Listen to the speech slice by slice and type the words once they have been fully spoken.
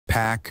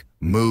pack,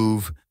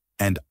 move,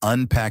 and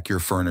unpack your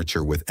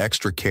furniture with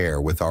extra care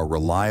with our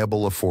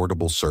reliable,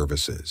 affordable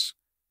services.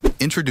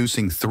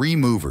 Introducing 3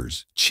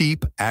 movers,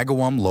 cheap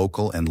Agawam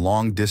local and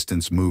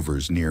long-distance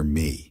movers near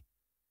me.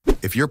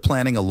 If you're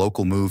planning a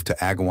local move to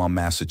Agawam,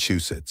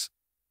 Massachusetts,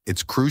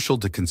 it's crucial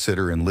to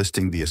consider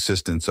enlisting the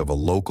assistance of a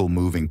local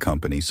moving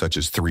company such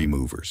as 3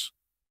 Movers.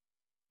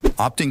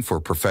 Opting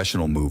for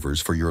professional movers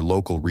for your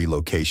local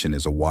relocation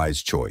is a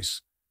wise choice,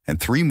 and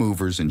 3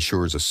 Movers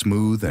ensures a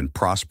smooth and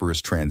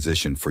prosperous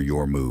transition for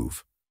your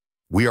move.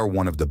 We are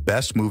one of the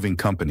best moving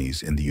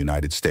companies in the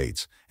United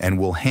States and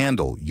will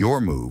handle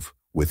your move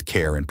with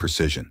care and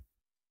precision.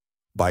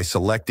 By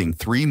selecting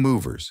 3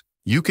 Movers,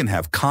 you can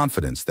have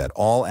confidence that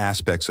all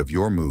aspects of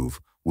your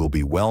move will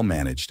be well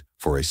managed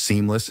for a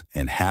seamless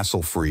and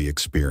hassle-free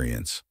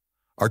experience.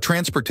 Our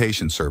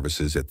transportation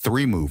services at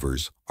 3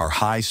 Movers are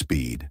high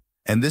speed,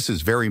 and this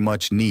is very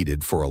much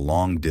needed for a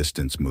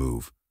long-distance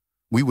move.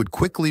 We would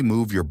quickly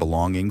move your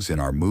belongings in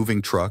our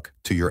moving truck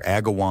to your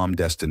Agawam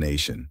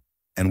destination,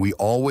 and we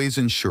always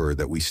ensure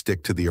that we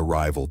stick to the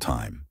arrival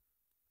time.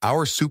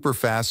 Our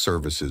super-fast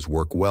services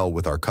work well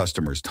with our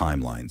customers'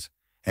 timelines,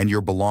 and your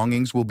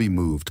belongings will be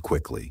moved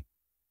quickly.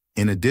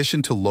 In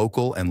addition to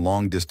local and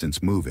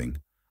long-distance moving,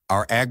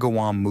 our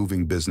Agawam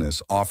moving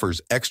business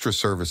offers extra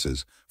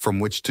services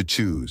from which to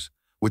choose,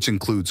 which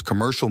includes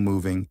commercial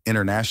moving,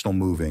 international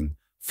moving,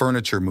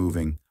 furniture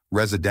moving,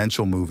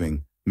 residential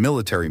moving,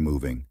 military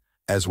moving,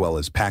 as well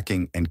as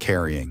packing and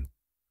carrying.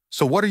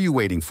 So what are you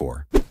waiting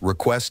for?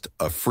 Request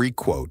a free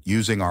quote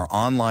using our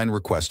online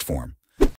request form.